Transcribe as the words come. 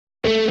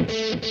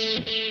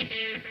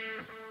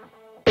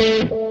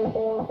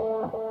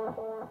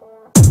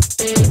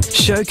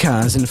Show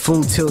cars and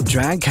full-tilt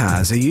drag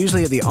cars are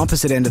usually at the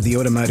opposite end of the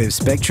automotive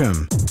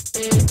spectrum.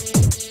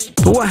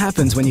 But what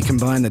happens when you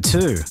combine the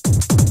two?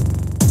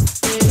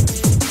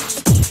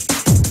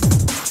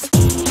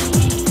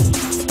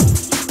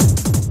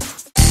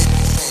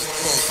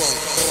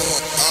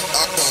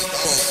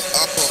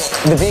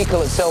 The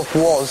vehicle itself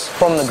was,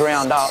 from the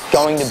ground up,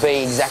 going to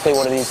be exactly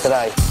what it is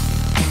today.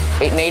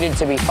 It needed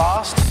to be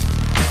fast,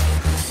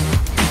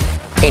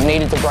 it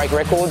needed to break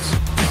records.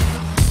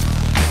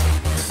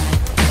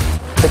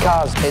 The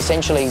car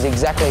essentially is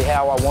exactly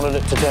how I wanted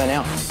it to turn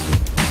out.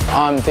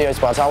 I'm Theo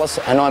Spartalis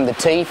and I'm the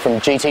T from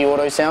GT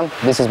Autosound.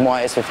 This is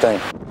my S15.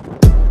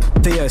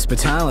 Theo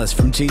Spartalis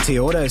from GT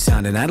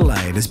Autosound in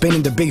Adelaide has been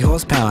into big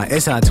horsepower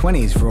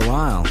SR20s for a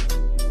while.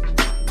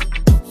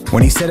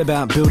 When he set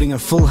about building a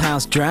full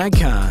house drag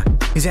car,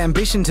 his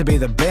ambition to be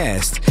the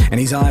best and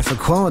his eye for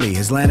quality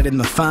has landed in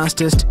the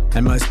fastest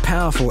and most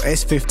powerful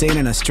S15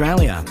 in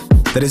Australia,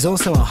 that is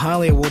also a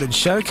highly awarded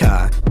show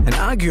car and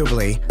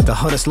arguably the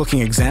hottest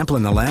looking example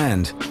in the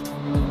land.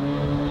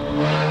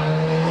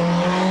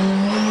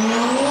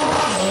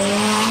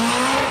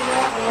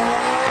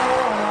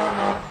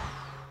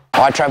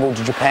 I travelled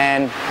to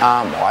Japan,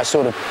 I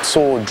sort of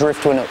saw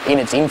drift in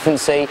its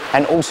infancy,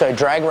 and also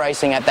drag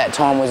racing at that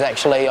time was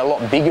actually a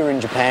lot bigger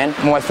in Japan.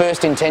 My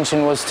first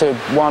intention was to,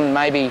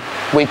 maybe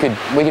we could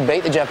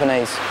beat the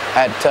Japanese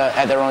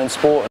at their own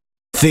sport.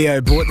 Theo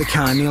bought the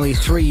car nearly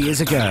 3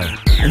 years ago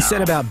and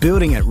set about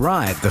building it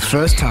right the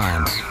first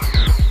time.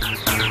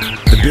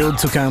 The build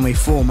took only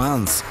 4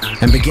 months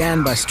and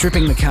began by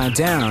stripping the car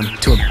down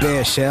to a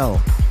bare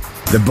shell.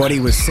 The body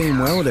was seam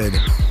welded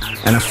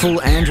and a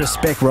full Andra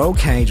spec roll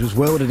cage was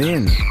welded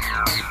in.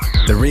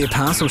 The rear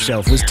parcel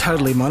shelf was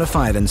totally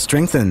modified and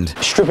strengthened.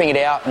 Stripping it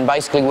out and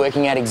basically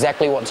working out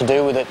exactly what to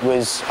do with it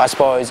was, I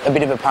suppose, a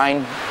bit of a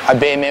pain. I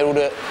bare metaled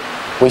it,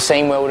 we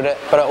seam welded it,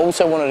 but I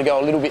also wanted to go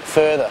a little bit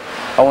further.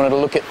 I wanted to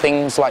look at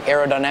things like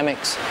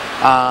aerodynamics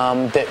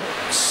that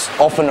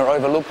often are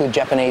overlooked with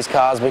Japanese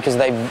cars because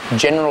they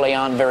generally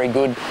aren't very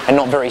good and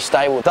not very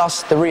stable.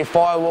 Thus, the rear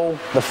firewall,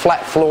 the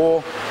flat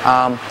floor,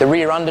 the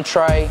rear under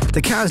tray.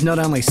 The car is not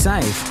only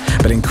safe,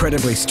 but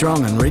incredibly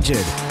strong and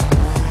rigid.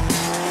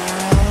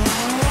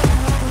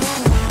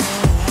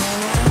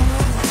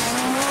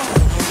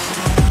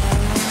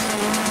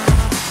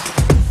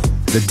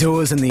 The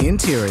doors and the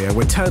interior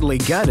were totally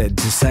gutted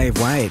to save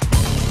weight.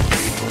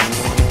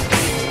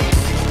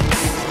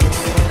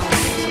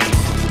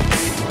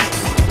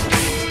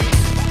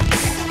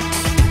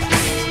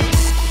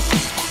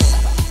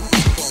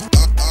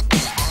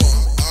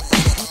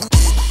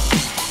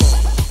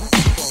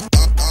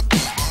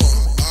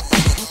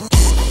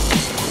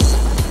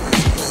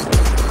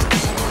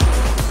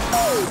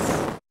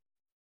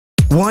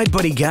 Wide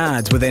body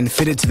guards were then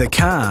fitted to the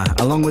car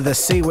along with a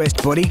Sea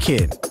West body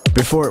kit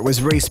before it was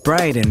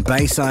resprayed in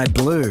Bayside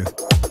blue.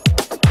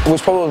 It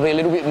was probably a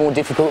little bit more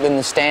difficult than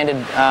the standard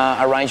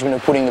arrangement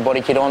of putting the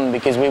body kit on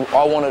because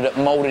I wanted it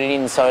moulded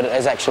in so that it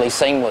was actually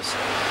seamless.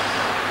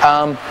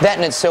 That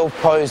in itself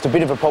posed a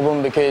bit of a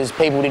problem because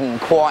people didn't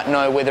quite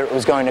know whether it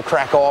was going to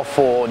crack off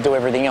or do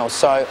everything else.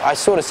 So I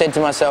sort of said to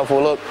myself,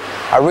 well look,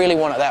 I really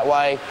want it that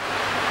way.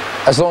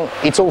 As long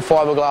it's all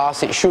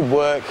fiberglass, it should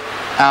work,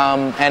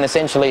 and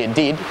essentially it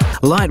did.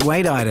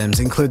 Lightweight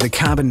items include the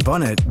carbon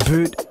bonnet,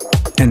 boot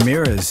and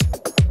mirrors.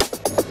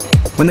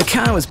 When the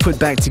car was put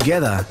back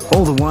together,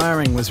 all the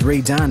wiring was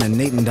redone and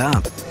neatened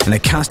up, and a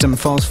custom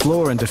false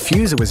floor and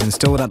diffuser was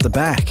installed up the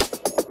back.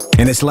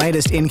 In its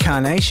latest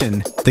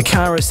incarnation, the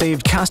car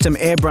received custom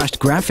airbrushed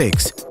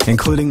graphics,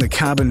 including the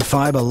carbon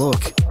fibre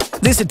look.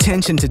 This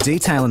attention to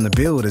detail in the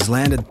build has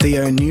landed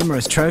Theo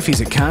numerous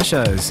trophies at car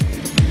shows.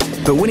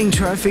 But winning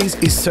trophies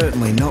is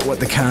certainly not what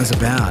the car's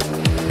about.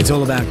 It's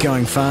all about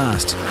going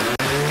fast.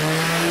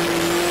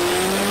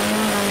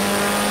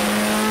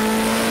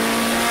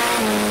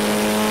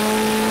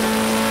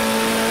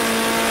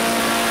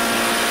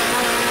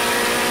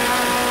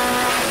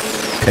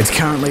 It's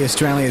currently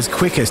Australia's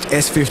quickest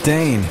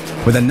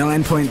S15 with a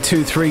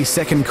 9.23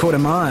 second quarter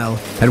mile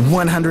at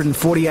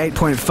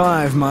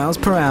 148.5 miles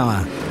per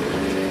hour.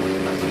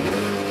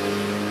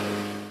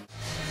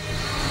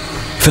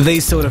 For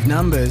these sort of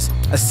numbers,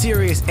 a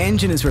serious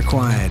engine is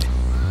required.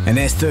 An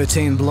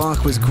S13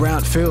 block was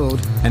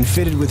grout-filled and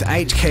fitted with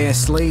HKS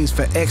sleeves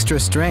for extra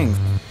strength,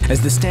 as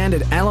the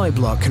standard alloy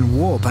block can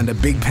warp under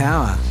big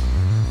power.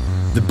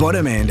 The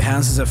bottom end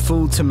houses a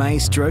full Tomei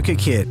stroker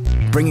kit,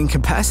 bringing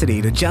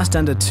capacity to just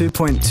under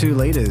 2.2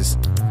 litres.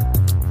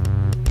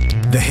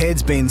 The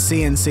head's been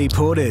CNC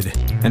ported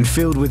and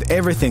filled with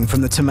everything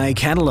from the Tomei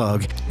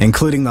catalogue,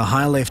 including the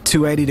high-lift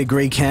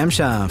 280-degree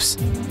camshafts.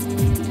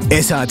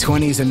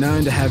 SR20s are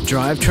known to have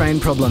drivetrain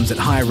problems at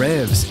high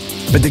revs,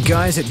 but the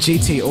guys at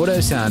GT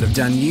Autosound have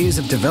done years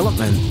of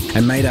development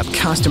and made up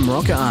custom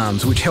rocker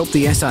arms which help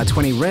the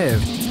SR20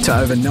 rev to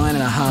over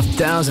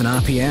 9,500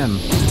 RPM.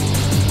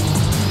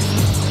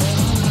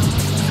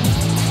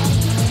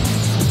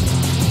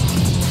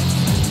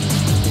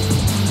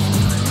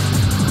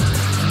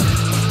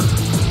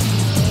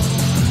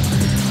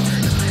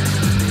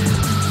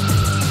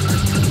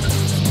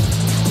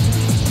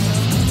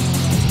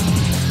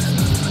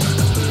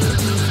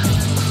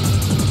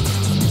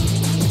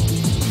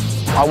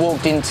 I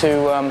walked into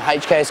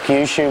HKS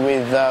Kyushu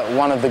with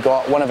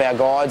one of our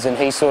guides, and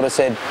he sort of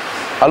said,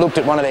 I looked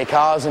at one of their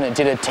cars and it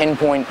did a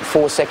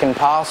 10.4 second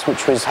pass,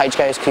 which was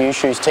HKS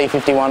Kyushu's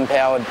T51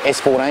 powered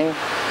S14.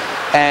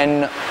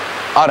 And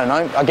I don't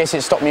know, I guess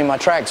it stopped me in my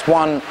tracks.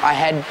 One,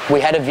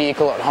 we had a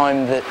vehicle at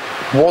home that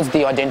was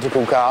the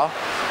identical car,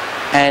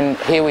 and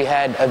here we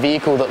had a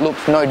vehicle that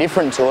looked no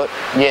different to it,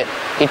 yet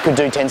it could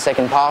do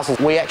 10-second passes.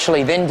 We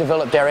actually then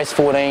developed our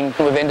S14.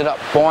 We've ended up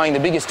buying the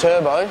biggest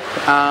turbo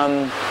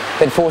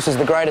that forces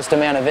the greatest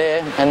amount of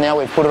air, and now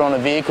we've put it on a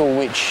vehicle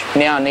which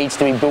now needs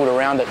to be built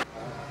around it.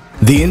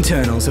 The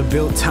internals are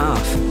built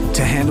tough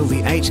to handle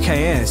the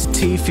HKS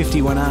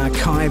T51R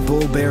Kai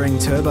ball bearing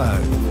turbo.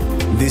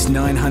 This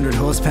 900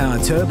 horsepower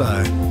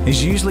turbo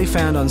is usually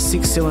found on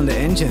 6-cylinder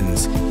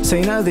engines, so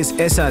you know this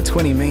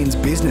SR20 means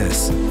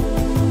business.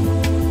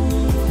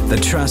 The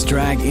truss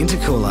drag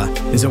intercooler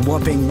is a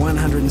whopping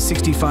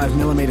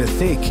 165mm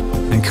thick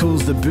and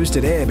cools the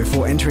boosted air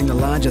before entering the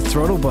larger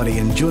throttle body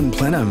in Jun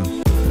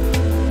plenum.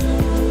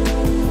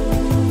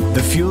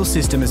 The fuel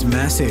system is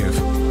massive,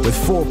 with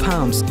 4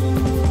 pumps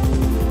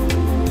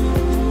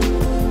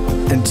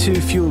and 2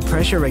 fuel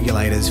pressure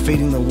regulators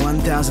feeding the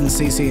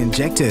 1000cc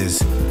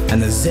injectors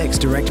and the Zex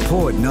direct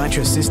port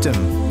nitrous system.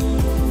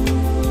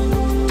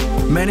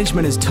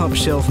 Management is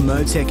top-shelf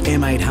Motec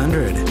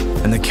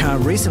M800, and the car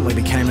recently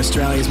became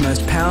Australia's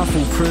most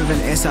powerful proven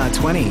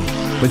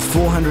SR20, with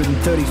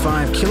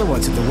 435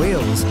 kilowatts at the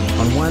wheels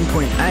on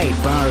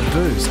 1.8 bar of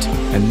boost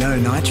and no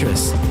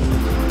nitrous.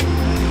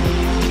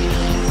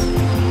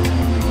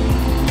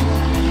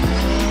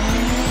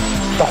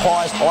 The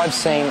highest I've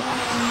seen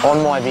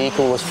on my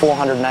vehicle was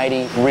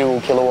 480 real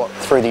kilowatt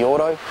through the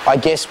auto. I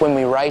guess when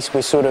we race,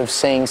 we're sort of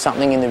seeing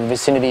something in the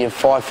vicinity of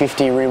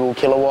 550 real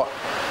kilowatt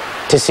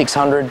to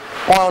 600.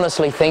 I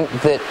honestly think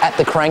that at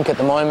the crank at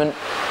the moment,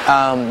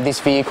 this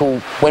vehicle,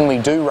 when we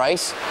do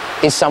race,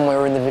 is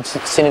somewhere in the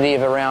vicinity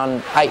of around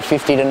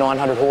 850 to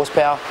 900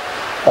 horsepower.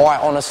 I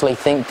honestly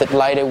think that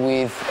later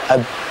with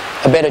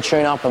a better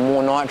tune-up and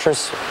more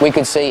nitrous, we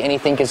could see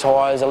anything as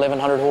high as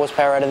 1100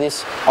 horsepower out of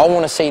this. I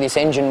want to see this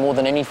engine more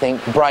than anything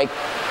brake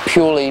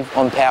purely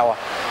on power,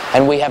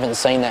 and we haven't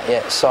seen that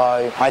yet,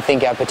 so I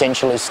think our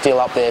potential is still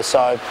up there.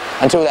 So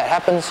until that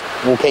happens,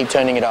 we'll keep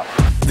turning it up.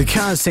 The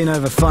car's seen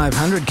over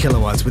 500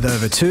 kilowatts with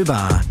over 2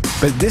 bar,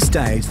 but at this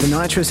stage the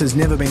nitrous has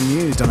never been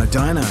used on a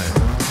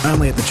dyno,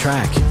 only at the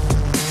track.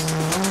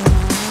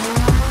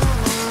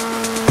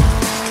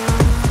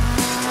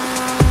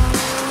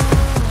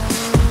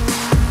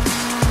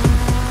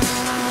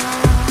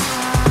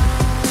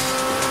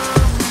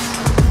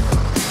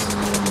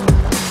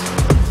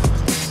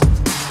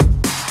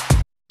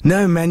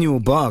 No manual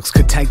box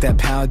could take that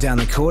power down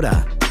the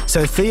quarter,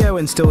 so Theo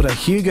installed a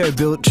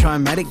Hugo-built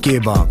Trimatic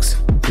gearbox,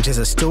 which has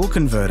a stall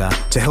converter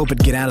to help it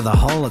get out of the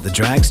hole at the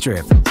drag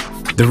strip.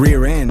 The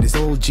rear end is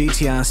all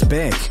GTR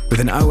spec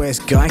with an OS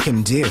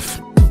Geiken diff.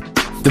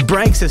 The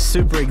brakes are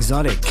super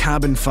exotic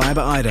carbon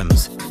fibre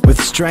items with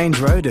strange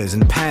rotors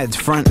and pads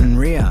front and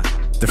rear.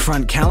 The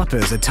front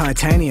calipers are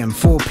titanium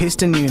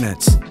 4-piston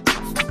units.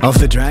 Off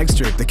the drag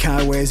strip, the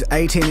car wears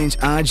 18-inch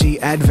RG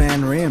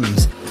Advan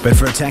rims, but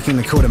for attacking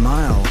the quarter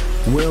mile,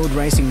 World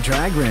Racing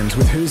drag rims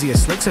with Hoosier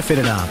slicks are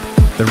fitted up.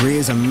 The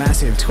rears are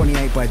massive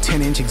 28 by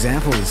 10-inch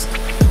examples.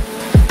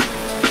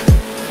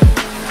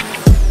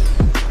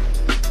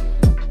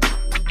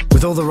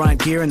 With all the right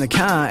gear in the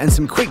car and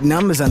some quick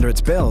numbers under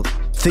its belt,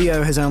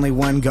 Theo has only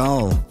one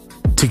goal: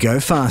 to go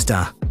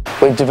faster.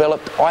 We've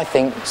developed, I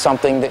think,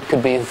 something that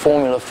could be a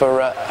formula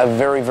for a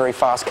very, very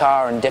fast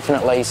car, and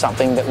definitely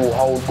something that will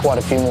hold quite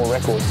a few more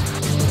records.